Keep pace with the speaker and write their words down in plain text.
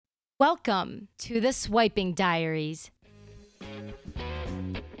Welcome to the Swiping Diaries.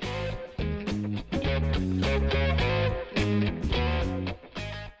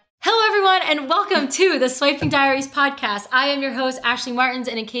 Hello, everyone, and welcome to the Swiping Diaries podcast. I am your host, Ashley Martins,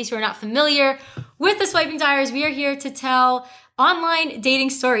 and in case you are not familiar with the Swiping Diaries, we are here to tell online dating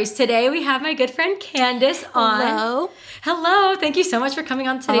stories. Today, we have my good friend Candace on. Hello. Hello. Thank you so much for coming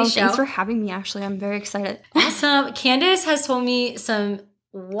on today's show. Thanks for having me, Ashley. I'm very excited. Awesome. Candace has told me some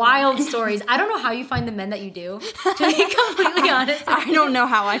wild stories. I don't know how you find the men that you do, to be completely honest. I don't know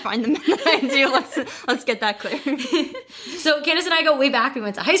how I find the men that I do. Let's get that clear. So Candace and I go way back. We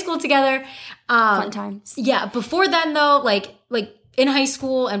went to high school together. Fun times. Yeah. Before then, though, like in high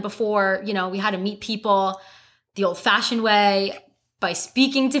school and before, we had to meet people the old-fashioned way by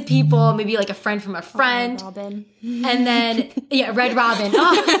speaking to people, maybe like a friend from a friend. Red Robin. And then, Red Robin.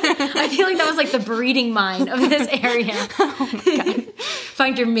 Oh, I feel like that was like the breeding mind of this area. Oh my God.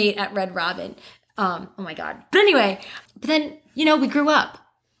 Find your mate at Red Robin. Oh my God. But anyway, then, we grew up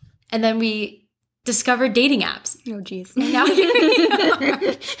and then we discovered dating apps. Oh, geez. And now here we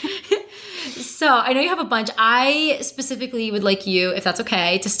are. So I know you have a bunch. I specifically would like you, if that's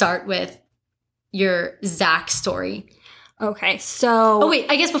okay, to start with your Zach story. Okay, so... Oh, wait.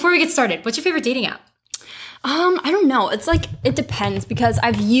 I guess before we get started, what's your favorite dating app? I don't know. It's like, it depends because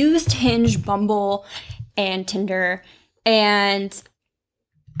I've used Hinge, Bumble, and Tinder, and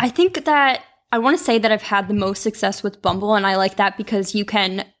I think that I want to say that I've had the most success with Bumble, and I like that because you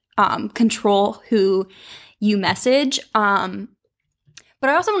can control who you message. But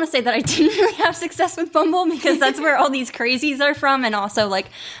I also want to say that I didn't really have success with Bumble because that's where all these crazies are from, and also,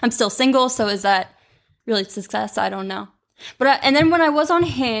 like, I'm still single, so is that really success? I don't know. But and then when I was on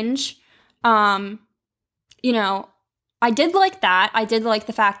Hinge, I did like that. I did like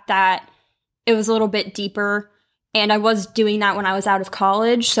the fact that it was a little bit deeper, and I was doing that when I was out of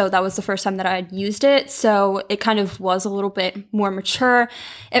college, so that was the first time that I had used it, so it kind of was a little bit more mature.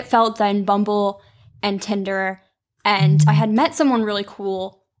 It felt than Bumble and Tinder, and I had met someone really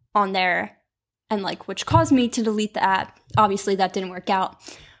cool on there, and which caused me to delete the app. Obviously, that didn't work out,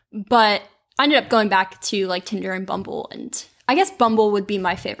 but I ended up going back to Tinder and Bumble, and I guess Bumble would be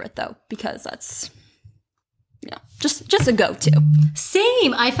my favorite though, because that's, just a go-to.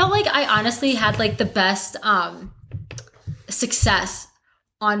 Same. I felt like I honestly had the best success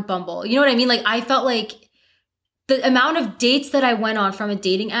on Bumble. You know what I mean? I felt like the amount of dates that I went on from a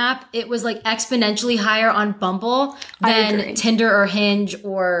dating app, it was exponentially higher on Bumble than Tinder or Hinge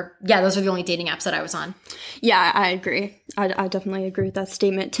those are the only dating apps that I was on. Yeah, I agree. I definitely agree with that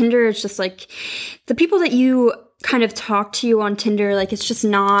statement. Tinder is just the people that you kind of talk to on Tinder, it's just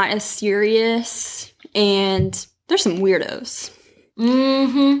not as serious, and there's some weirdos.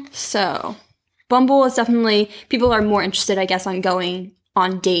 Mm-hmm. So Bumble is definitely, people are more interested, I guess, on going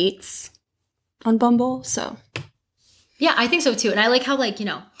on dates on Bumble, so... Yeah, I think so too. And I like how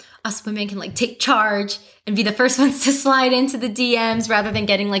us women can take charge and be the first ones to slide into the DMs rather than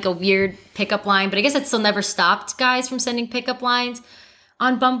getting a weird pickup line. But I guess it still never stopped guys from sending pickup lines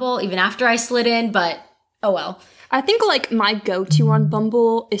on Bumble, even after I slid in, but oh well. I think my go-to on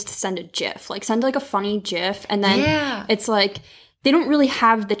Bumble is to send a GIF. Send a funny GIF, and then it's they don't really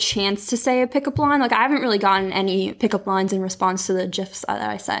have the chance to say a pickup line. I haven't really gotten any pickup lines in response to the GIFs that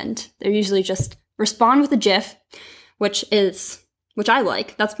I send. They're usually just respond with a GIF, which I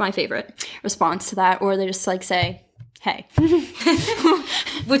like. That's my favorite response to that. Or they just say, hey.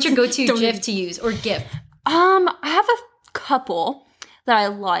 What's your go-to GIF to use or GIF? I have a couple that I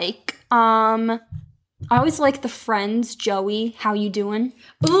like. I always like the Friends, Joey, how you doing?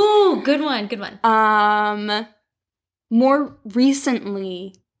 Ooh, good one, good one. More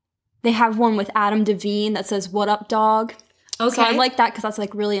recently, they have one with Adam Devine that says, what up, dog? Okay. So I like that because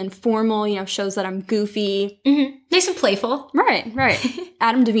that's really informal, shows that I'm goofy. Mm-hmm. Nice and playful. Right.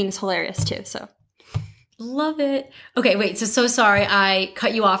 Adam Devine is hilarious too, so. Love it. Okay, wait, so sorry I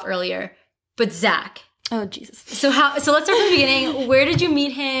cut you off earlier, but Zach. Oh, Jesus. So let's start from the beginning. Where did you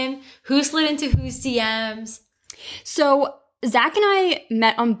meet him? Who slid into whose DMs? So Zach and I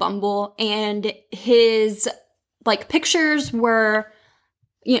met on Bumble, and his pictures were,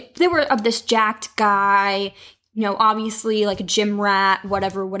 they were of this jacked guy, obviously a gym rat,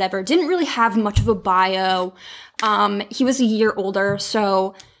 whatever. Didn't really have much of a bio. He was a year older,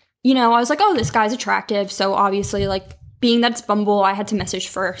 so, I was oh, this guy's attractive. So obviously, being that it's Bumble, I had to message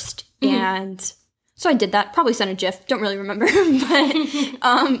first. Mm-hmm. And so I did that. Probably sent a GIF. Don't really remember.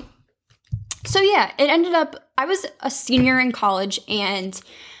 But, so yeah, it ended up, I was a senior in college, and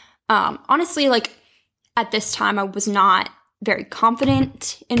honestly, at this time, I was not very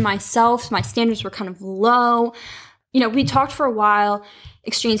confident in myself. My standards were kind of low. We talked for a while,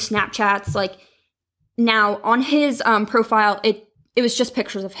 exchanged Snapchats. Like, now on his profile, it was just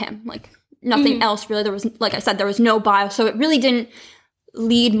pictures of him, like nothing else really. There was, like I said, there was no bio, so it really didn't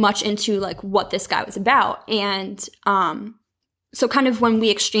lead much into like what this guy was about. And so kind of when we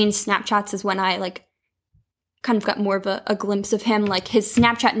exchanged Snapchats is when I like kind of got more of a glimpse of him. Like his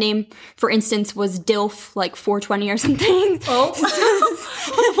Snapchat name, for instance, was DILF like 420 or something. Oh,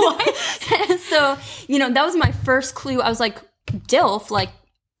 what? So, you know, that was my first clue. I was like, DILF, like,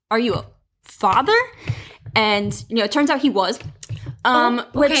 are you a father? And, you know, it turns out he was. Okay.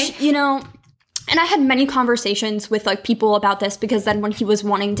 Which, you know, and I had many conversations with like people about this, because then when he was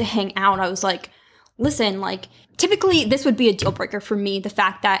wanting to hang out, I was like, listen, like, typically this would be a deal breaker for me, the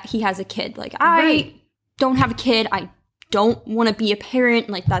fact that he has a kid. Like, I don't have a kid. I don't want to be a parent.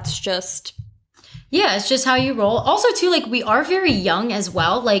 Like, that's just... Yeah, it's just how you roll. Also, too, like, we are very young as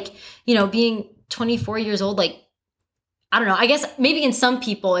well. Like, you know, being 24 years old, like, I don't know. I guess maybe in some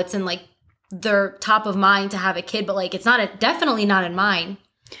people it's in, like, their top of mind to have a kid, but, like, it's not definitely not in mine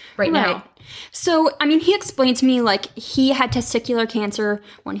right now. So, I mean, he explained to me, like, he had testicular cancer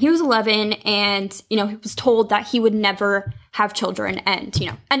when he was 11, and, you know, he was told that he would never have children, and, you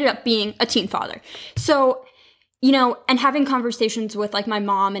know, ended up being a teen father. So, you know, and having conversations with, like, my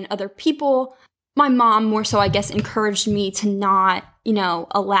mom and other people, my mom more so, I guess, encouraged me to not, you know,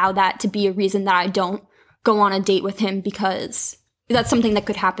 allow that to be a reason that I don't go on a date with him, because that's something that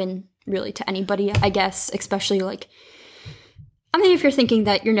could happen really to anybody, I guess, especially, like, I mean, if you're thinking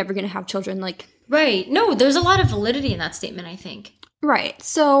that you're never going to have children, like... Right. No, there's a lot of validity in that statement, I think. Right.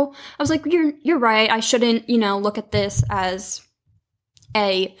 So I was like, you're right. I shouldn't, you know, look at this as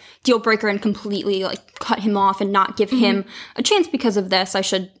a deal breaker and completely, like, cut him off and not give him a chance because of this. I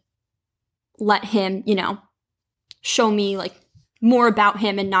should let him, you know, show me, like, more about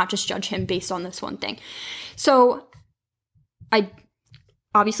him and not just judge him based on this one thing. So I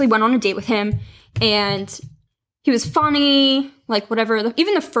obviously went on a date with him, and he was funny, like, whatever.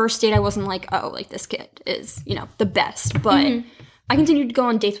 Even the first date, I wasn't like, oh, like, this kid is, you know, the best. But I continued to go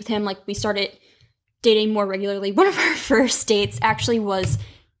on dates with him. Like, we started dating more regularly. One of our first dates actually was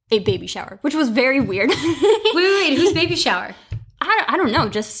a baby shower, which was very weird. Wait, whose baby shower? I don't know,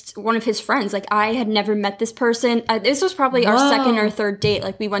 just one of his friends. Like, I had never met this person. This was probably our second or third date.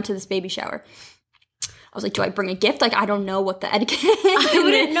 Like, we went to this baby shower. I was like, do I bring a gift? Like, I don't know what the etiquette is I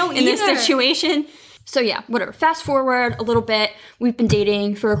wouldn't know in this either. situation. So yeah, whatever. Fast forward a little bit. We've been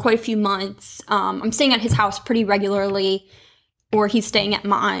dating for quite a few months. I'm staying at his house pretty regularly, or he's staying at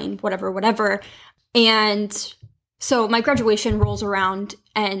mine, whatever. And so my graduation rolls around,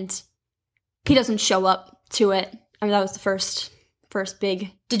 and he doesn't show up to it. I mean, that was the first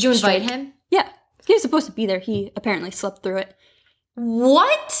big... Did you invite strike. him? Yeah. He was supposed to be there. He apparently slept through it.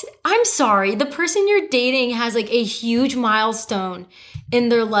 What? I'm sorry. The person you're dating has, like, a huge milestone in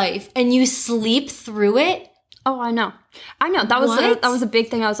their life, and you sleep through it? Oh, I know. That was a big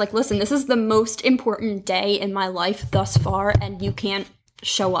thing. I was like, listen, this is the most important day in my life thus far, and you can't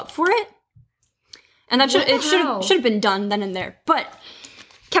show up for it? And that should have been done then and there. But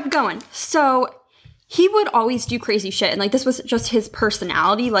kept going. So he would always do crazy shit, and, like, this was just his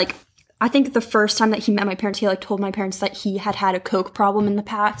personality. Like, I think the first time that he met my parents, he, like, told my parents that he had a coke problem in the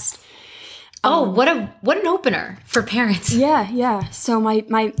past. Oh, what an opener for parents. Yeah. So my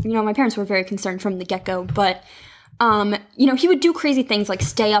parents were very concerned from the get-go, but you know, he would do crazy things like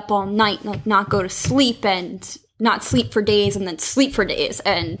stay up all night, like not go to sleep, and not sleep for days, and then sleep for days,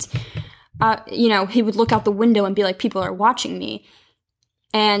 and you know, he would look out the window and be like, people are watching me.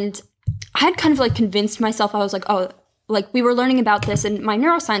 And I had kind of, like, convinced myself, I was like, oh, like, we were learning about this in my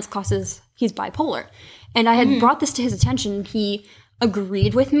neuroscience classes, he's bipolar. And I had brought this to his attention. He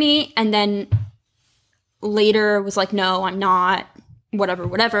agreed with me, and then later was like, no, I'm not,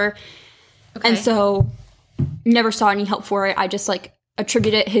 whatever. Okay. And so never saw any help for it. I just, like,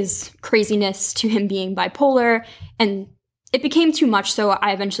 attributed his craziness to him being bipolar, and it became too much, so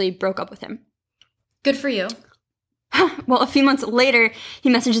I eventually broke up with him. Good for you. Well, a few months later, he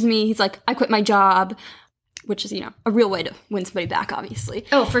messages me, he's like, I quit my job, which is, you know, a real way to win somebody back, obviously.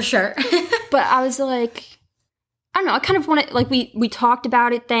 Oh, for sure. But I was like, I don't know, I kind of wanted, like, we talked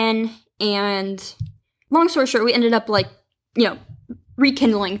about it then, and long story short, we ended up, like, you know,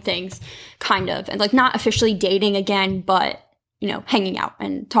 rekindling things, kind of, and, like, not officially dating again, but, you know, hanging out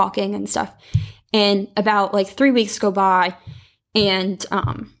and talking and stuff. And about, like, 3 weeks go by, and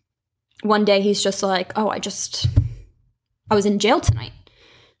one day he's just like, oh, I was in jail tonight.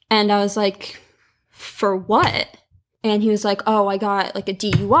 And I was like, for what? And he was like, oh, I got, like, a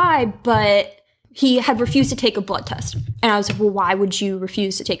DUI, but he had refused to take a blood test. And I was like, well, why would you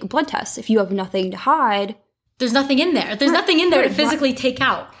refuse to take a blood test if you have nothing to hide? there's nothing in there. There's nothing in there to physically take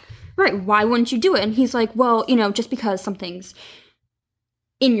out. Right. Why wouldn't you do it? And he's like, well, just because something's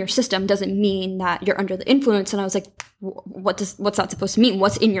in your system doesn't mean that you're under the influence. And I was like, what's that supposed to mean?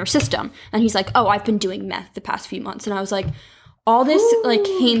 What's in your system? And he's like, oh, I've been doing meth the past few months. And I was like, all this like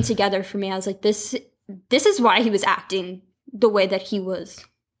came together for me. I was like, this is why he was acting the way that he was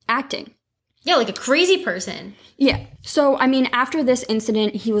acting. Yeah, like a crazy person. Yeah. So, I mean, after this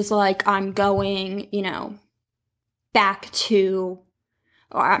incident, he was like, I'm going, back to,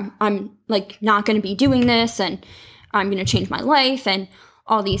 or I'm like not going to be doing this, and I'm going to change my life and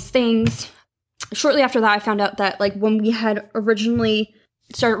all these things. Shortly after that, I found out that like when we had originally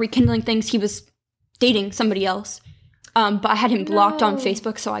started rekindling things, he was dating somebody else. But I had him blocked on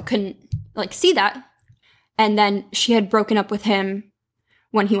Facebook, so I couldn't like see that. And then she had broken up with him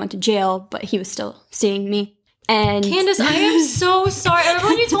when he went to jail, but he was still seeing me. And Candace, I am so sorry. I remember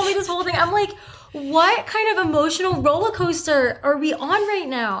when you told me this whole thing, I'm like, what kind of emotional roller coaster are we on right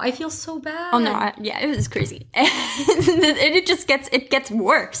now? I feel so bad. Oh no, it was crazy. It gets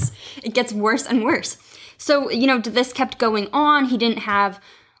worse. It gets worse and worse. So, this kept going on. He didn't have,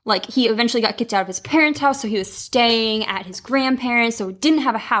 he eventually got kicked out of his parents' house, so he was staying at his grandparents', so didn't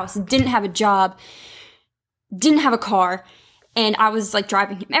have a house, didn't have a job, didn't have a car, and I was,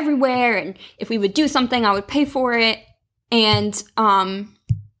 driving him everywhere, and if we would do something, I would pay for it, and,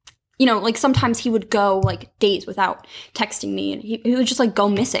 sometimes he would go, days without texting me, and he would just, go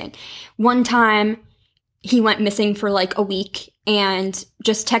missing. One time, he went missing for, a week, and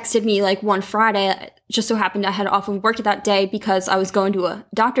just texted me, one Friday. It just so happened I had off of work that day because I was going to a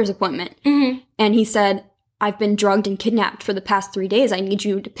doctor's appointment. Mm-hmm. And he said, I've been drugged and kidnapped for the past 3 days. I need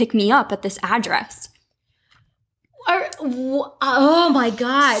you to pick me up at this address. Oh my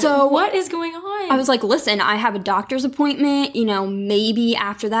God. So what is going on? I was like, listen, I have a doctor's appointment. Maybe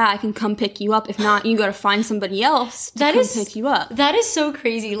after that I can come pick you up. If not, you got to find somebody else to pick you up. That is so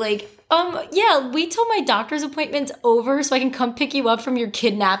crazy. Yeah, wait till my doctor's appointment's over so I can come pick you up from your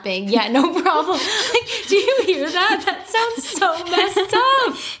kidnapping. Yeah, no problem. Do you hear that? That sounds so messed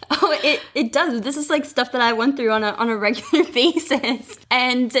up. Oh, it does. This is stuff that I went through on a regular basis.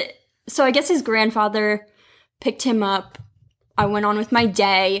 And so I guess his grandfather picked him up. I went on with my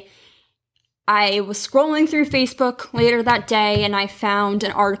day. I was scrolling through Facebook later that day, and I found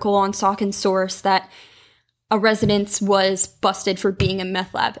an article on Sock and Source that a residence was busted for being a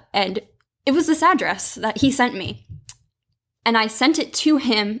meth lab, and it was this address that he sent me. And I sent it to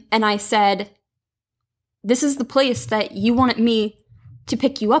him, and I said, this is the place that you wanted me to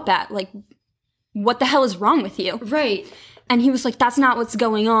pick you up at. What the hell is wrong with you? Right. And he was like, that's not what's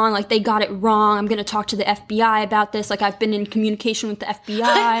going on. They got it wrong. I'm going to talk to the FBI about this. I've been in communication with the FBI.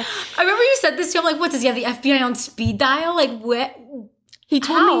 I remember you said this to him. What, does he have the FBI on speed dial? What? He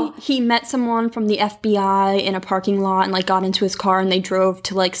told me he met someone from the FBI in a parking lot and, got into his car and they drove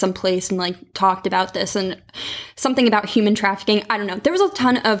to, some place and, talked about this and something about human trafficking. I don't know. There was a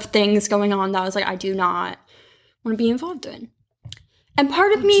ton of things going on that I was I do not want to be involved in. And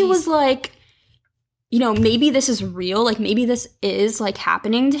part of me was maybe this is real, maybe this is,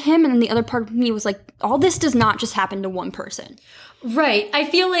 happening to him, and then the other part of me was all this does not just happen to one person. Right. I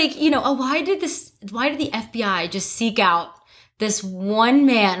feel why did the FBI just seek out this one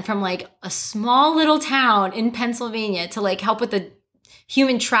man from, a small little town in Pennsylvania to, help with the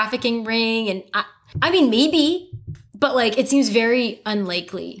human trafficking ring? And, I mean, maybe, but, it seems very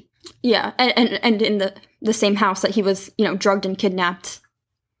unlikely. Yeah, and in the same house that he was, drugged and kidnapped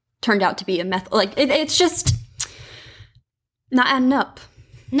turned out to be a meth. It's just not adding up.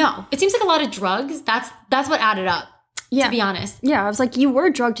 No, it seems like a lot of drugs. That's what added up. Yeah, to be honest. Yeah, I was you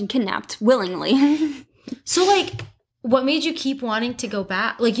were drugged and kidnapped willingly. So what made you keep wanting to go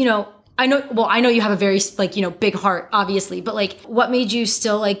back? I know you have a very big heart, obviously, but what made you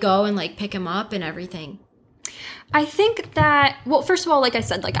still go and pick him up and everything? I think that, well, first of all, I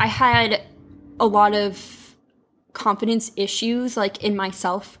said, I had a lot of confidence issues in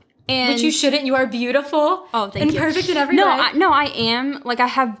myself. And which you shouldn't. You are beautiful. Oh, thank you. And perfect in every way. I am. I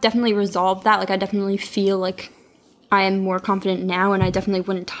have definitely resolved that. I definitely feel I am more confident now, and I definitely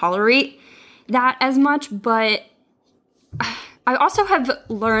wouldn't tolerate that as much. But I also have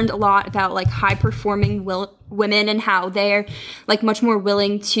learned a lot about high-performing women and how they're much more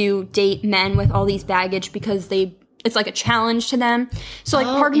willing to date men with all these baggage because it's a challenge to them. So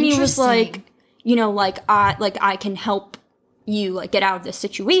part of me was I can help you get out of this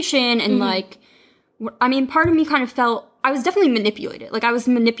situation, and part of me kind of felt I was definitely manipulated. I was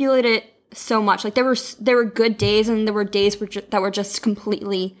manipulated so much. There were good days, and there were days that were just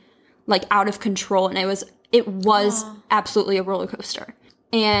completely out of control, and it was absolutely a roller coaster.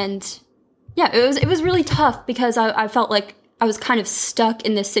 And Yeah, it was really tough because I felt like I was kind of stuck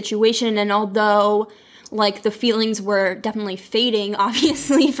in this situation, and although like the feelings were definitely fading,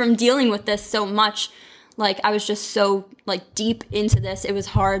 obviously, from dealing with this so much, like I was just so like deep into this, it was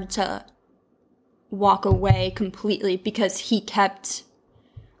hard to walk away completely because he kept,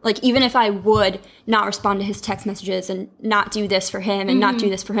 like, even if I would not respond to his text messages and not do this for him and not do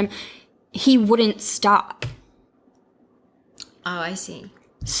this for him, he wouldn't stop. Oh, I see.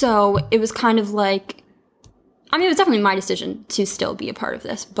 So it was kind of like, I mean, it was definitely my decision to still be a part of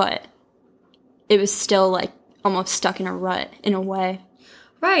this, but it was still like almost stuck in a rut in a way.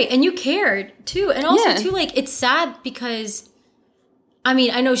 Right, and you cared too. And also too, like, it's sad because, I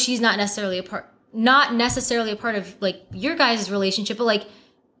mean, I know she's not necessarily a part of like your guys' relationship, but like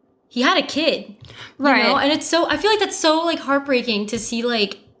he had a kid. Right. You know? And it's so, I feel like that's so like heartbreaking to see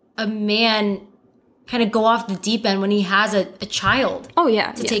like a man kind of go off the deep end when he has a child. Oh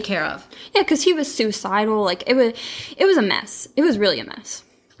yeah. To take care of. Yeah, because he was suicidal. Like it was a mess. It was really a mess.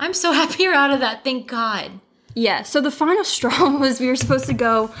 I'm so happy you're out of that. Thank God. Yeah, so the final straw was we were supposed to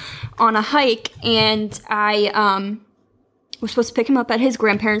go on a hike, and I was supposed to pick him up at his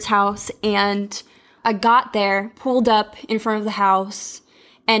grandparents' house, and I got there, pulled up in front of the house,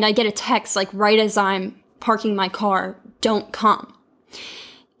 and I get a text, like, right as I'm parking my car, "Don't come."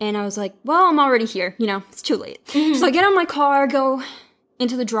 And I was like, well, I'm already here, you know, it's too late. Mm-hmm. So I get on my car, go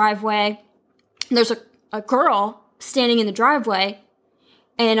into the driveway, and there's a girl standing in the driveway,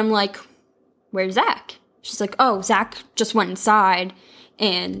 and I'm like, where's Zach? She's like, oh, Zach just went inside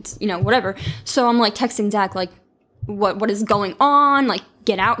and, you know, whatever. So I'm like texting Zach, like, what is going on? Like,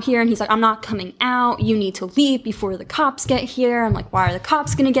 get out here. And he's like, I'm not coming out. You need to leave before the cops get here. I'm like, why are the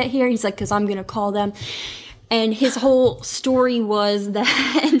cops going to get here? He's like, because I'm going to call them. And his whole story was that...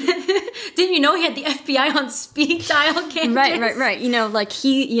 Didn't you know he had the FBI on speed dial, Candace? Right. You know, like,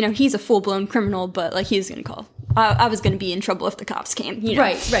 he's a full-blown criminal, but, like, he was going to call. I was going to be in trouble if the cops came, you know.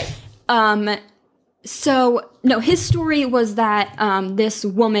 Right. So, no, his story was that this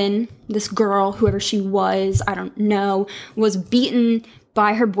woman, this girl, whoever she was, I don't know, was beaten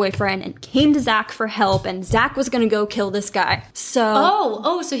by her boyfriend and came to Zach for help, and Zach was going to go kill this guy.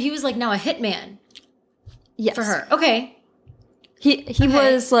 So... so he was, like, now a hitman. Yes. For her. Okay. He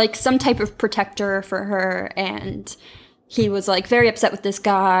was, like, some type of protector for her, and he was, like, very upset with this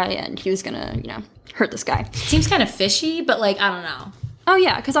guy, and he was going to, you know, hurt this guy. Seems kind of fishy, but, like, I don't know. Oh,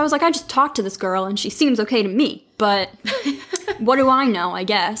 yeah, because I was like, I just talked to this girl, and she seems okay to me, but what do I know, I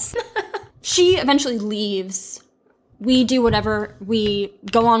guess? She eventually leaves. We do whatever. We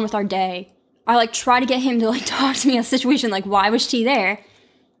go on with our day. I, like, try to get him to, like, talk to me in a situation, like, why was she there?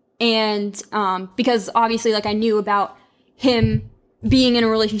 And because, obviously, like, I knew about him being in a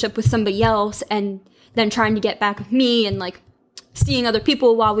relationship with somebody else, and then trying to get back with me, and, like, seeing other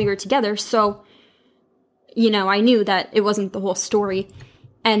people while we were together, so... You know, I knew that it wasn't the whole story.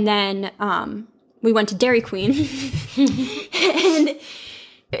 And then we went to Dairy Queen. And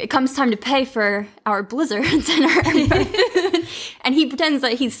it comes time to pay for our blizzards and our food. And he pretends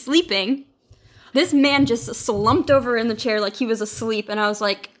that he's sleeping. This man just slumped over in the chair like he was asleep. And I was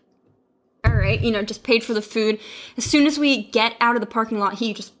like, all right, you know, just paid for the food. As soon as we get out of the parking lot,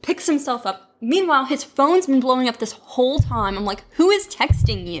 he just picks himself up. Meanwhile, his phone's been blowing up this whole time. I'm like, who is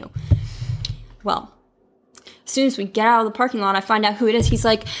texting you? Well... As soon as we get out of the parking lot, I find out who it is. He's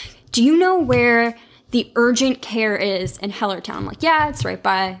like, do you know where the urgent care is in Hellertown? I'm like, yeah, it's right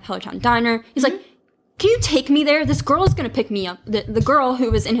by Hellertown Diner. He's like, can you take me there? This girl is going to pick me up. The girl who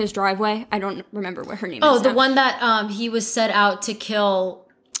was in his driveway, I don't remember what her name is. Oh, the one that he was set out to kill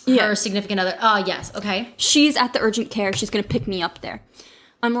her significant other. Oh, yes. Okay. She's at the urgent care. She's going to pick me up there.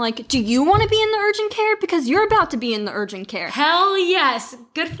 I'm like, do you want to be in the urgent care? Because you're about to be in the urgent care. Hell yes.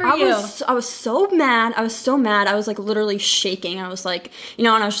 Good for you. I was so mad. I was like literally shaking. I was like, you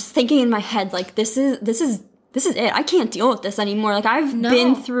know, and I was just thinking in my head, like, this is it. I can't deal with this anymore. Like, I've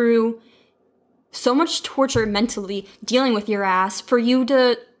been through so much torture mentally dealing with your ass for you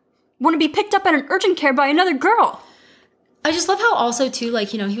to want to be picked up at an urgent care by another girl. I just love how also too,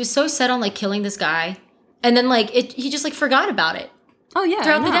 like, you know, he was so set on like killing this guy, and then like he just like forgot about it. Oh, yeah.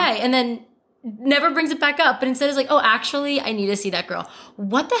 Throughout the day. And then never brings it back up. But instead is like, oh, actually, I need to see that girl.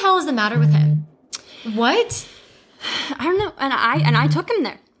 What the hell is the matter with him? What? I don't know. And I took him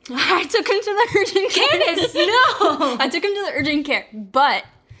there. I took him to the urgent care. Candace, no! I took him to the urgent care. But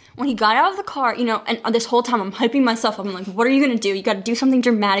when he got out of the car, you know, and this whole time I'm hyping myself up. I'm like, what are you going to do? You got to do something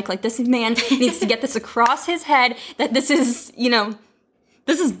dramatic. Like, this man needs to get this across his head that this is, you know,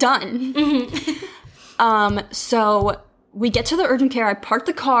 this is done. Mm-hmm. So... We get to the urgent care, I park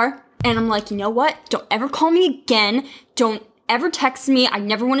the car, and I'm like, you know what? Don't ever call me again. Don't ever text me. I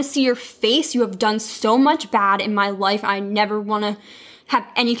never want to see your face. You have done so much bad in my life. I never want to have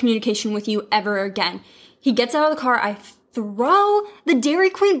any communication with you ever again. He gets out of the car. I throw the Dairy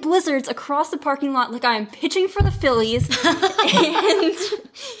Queen Blizzards across the parking lot like I am pitching for the Phillies. And,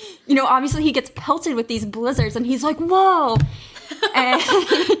 you know, obviously he gets pelted with these blizzards and he's like, whoa. And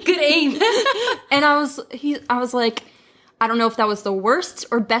good aim. And I was like, I don't know if that was the worst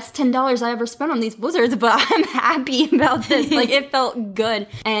or best $10 I ever spent on these blizzards, but I'm happy about this. Like, it felt good.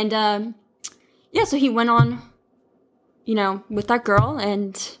 And, yeah, so he went on, you know, with that girl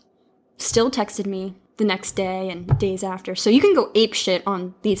and still texted me the next day and days after. So you can go ape shit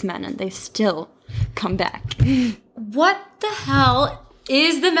on these men and they still come back. What the hell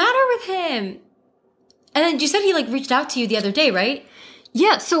is the matter with him? And then you said he, like, reached out to you the other day, right?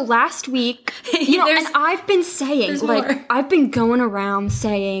 Yeah, so last week, you know, and I've been saying, like, I've been going around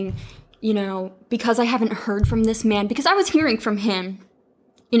saying, you know, because I haven't heard from this man, because I was hearing from him,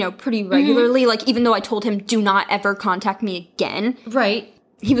 you know, pretty regularly, like, even though I told him, do not ever contact me again. Right.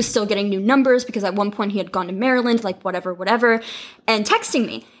 He was still getting new numbers, because at one point he had gone to Maryland, like, whatever, and texting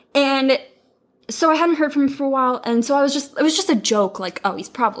me. And so I hadn't heard from him for a while, and so it was just a joke, like, oh, he's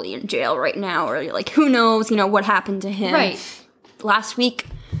probably in jail right now, or, like, who knows, you know, what happened to him. Right. Last week,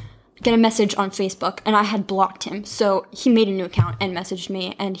 I get a message on Facebook, and I had blocked him. So he made a new account and messaged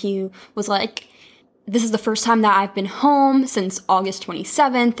me, and he was like, this is the first time that I've been home since August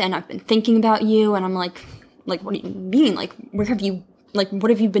 27th, and I've been thinking about you. And I'm like, what do you mean? Like, what have you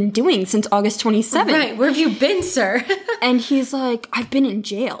been doing since August 27th? Right, where have you been, sir? And he's like, I've been in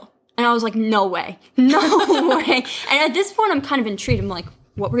jail. And I was like, no way. No way. And at this point, I'm kind of intrigued. I'm like,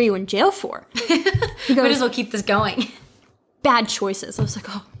 what were you in jail for? He goes, might as well keep this going. Bad choices. I was like,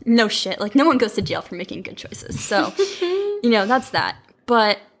 oh, no shit. Like, no one goes to jail for making good choices. So, you know, that's that.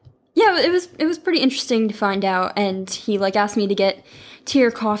 But, yeah, it was pretty interesting to find out. And he, like, asked me to get tea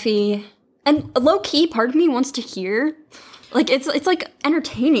or coffee. And low-key, part of me wants to hear. Like, it's like,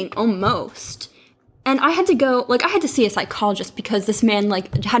 entertaining, almost. And I had to see a psychologist because this man,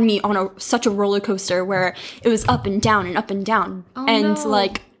 like, had me on such a roller coaster where it was up and down and up and down. Oh, and, no.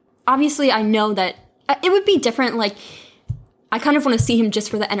 like, obviously I know that it would be different, like, I kind of want to see him just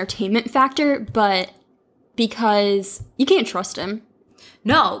for the entertainment factor, but because you can't trust him.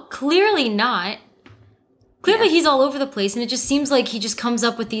 No, clearly not. Clearly he's all over the place, and it just seems like he just comes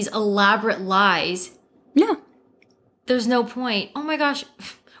up with these elaborate lies. Yeah. There's no point. Oh my gosh.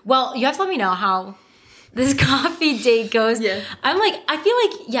 Well, you have to let me know how this coffee date goes. Yeah. I feel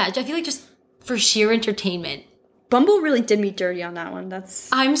like just for sheer entertainment. Bumble really did me dirty on that one.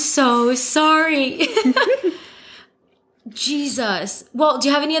 I'm so sorry. Jesus. Well, do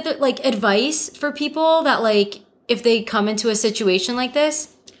you have any other, like, advice for people that, like, if they come into a situation like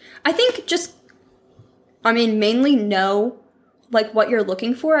this? I think mainly know, like, what you're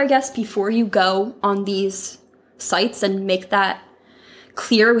looking for, I guess, before you go on these sites and make that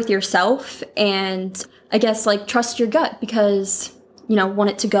clear with yourself. And I guess, like, trust your gut because, you know,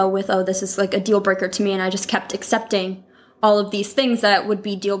 want it to go with, oh, this is, like, a deal breaker to me. And I just kept accepting all of these things that would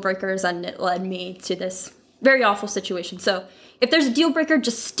be deal breakers, and it led me to this very awful situation. So if there's a deal breaker,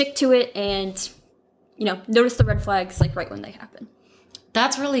 just stick to it and, you know, notice the red flags, like, right when they happen.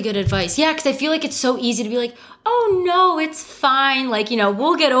 That's really good advice. Yeah, because I feel like it's so easy to be like, oh, no, it's fine. Like, you know,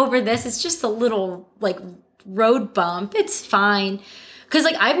 we'll get over this. It's just a little, like, road bump. It's fine. Because,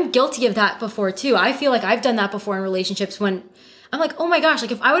 like, I'm guilty of that before, too. I feel like I've done that before in relationships when I'm like, oh, my gosh, like,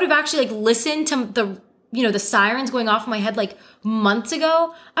 if I would have actually, like, listened to the sirens going off in my head, like, months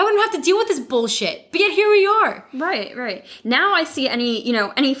ago, I wouldn't have to deal with this bullshit. But yet here we are. Right. Now I see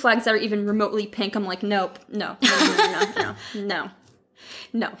any flags that are even remotely pink, I'm like, nope, no, bye.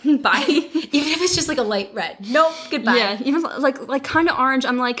 Even if it's just like a light red. Nope, goodbye. Yeah, even like kind of orange,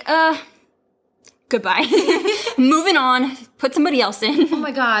 I'm like, goodbye. Moving on, put somebody else in. Oh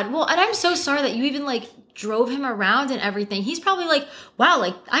my God. Well, and I'm so sorry that you even, like, drove him around and everything. He's probably like, wow,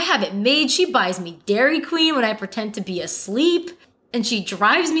 like, I have it made. She buys me Dairy Queen when I pretend to be asleep, and she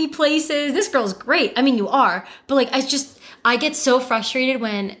drives me places. This girl's great. I mean, you are, but, like, I get so frustrated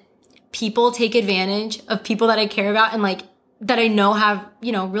when people take advantage of people that I care about and, like, that I know have,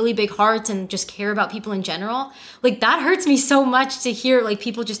 you know, really big hearts and just care about people in general. Like, that hurts me so much to hear, like,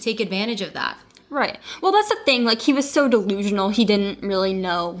 people just take advantage of that. Right. Well, that's the thing. Like, he was so delusional. He didn't really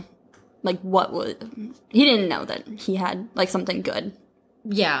know, like, he didn't know that he had, like, something good.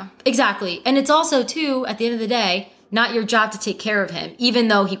 Yeah, exactly. And it's also, too, at the end of the day, not your job to take care of him, even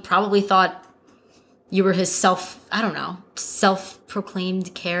though he probably thought you were his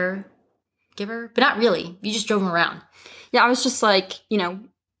self-proclaimed caregiver. But not really. You just drove him around. Yeah, I was just like, you know,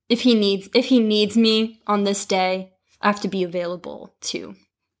 if he needs me on this day, I have to be available to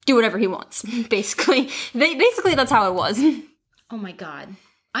do whatever he wants, basically. Basically, that's how it was. Oh my God.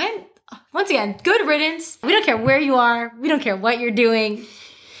 Once again, good riddance. We don't care where you are. We don't care what you're doing.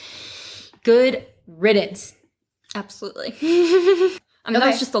 Good riddance. Absolutely. I mean, that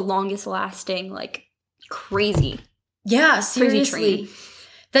was just the longest lasting, like, crazy. Yeah, seriously. Crazy train.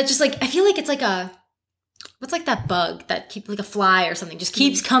 That just like, I feel like it's like what's like that bug that like a fly or something, just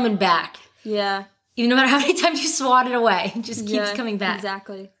keeps coming back. Yeah. Even no matter how many times you swat it away, it just keeps coming back.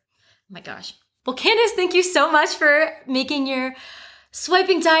 Exactly. Oh my gosh. Well, Candace, thank you so much for making your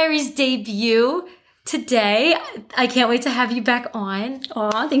Swiping Diaries debut today. I can't wait to have you back on.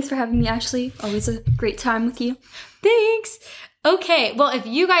 Aw, thanks for having me, Ashley. Always a great time with you. Thanks. Okay, well, if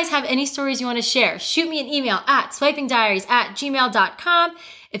you guys have any stories you want to share, shoot me an email at swipingdiaries@gmail.com.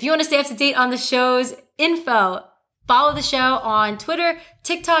 If you want to stay up to date on the show's info, follow the show on Twitter,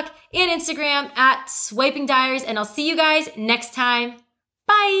 TikTok, and Instagram at Swiping Diaries, and I'll see you guys next time.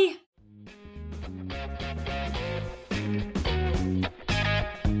 Bye!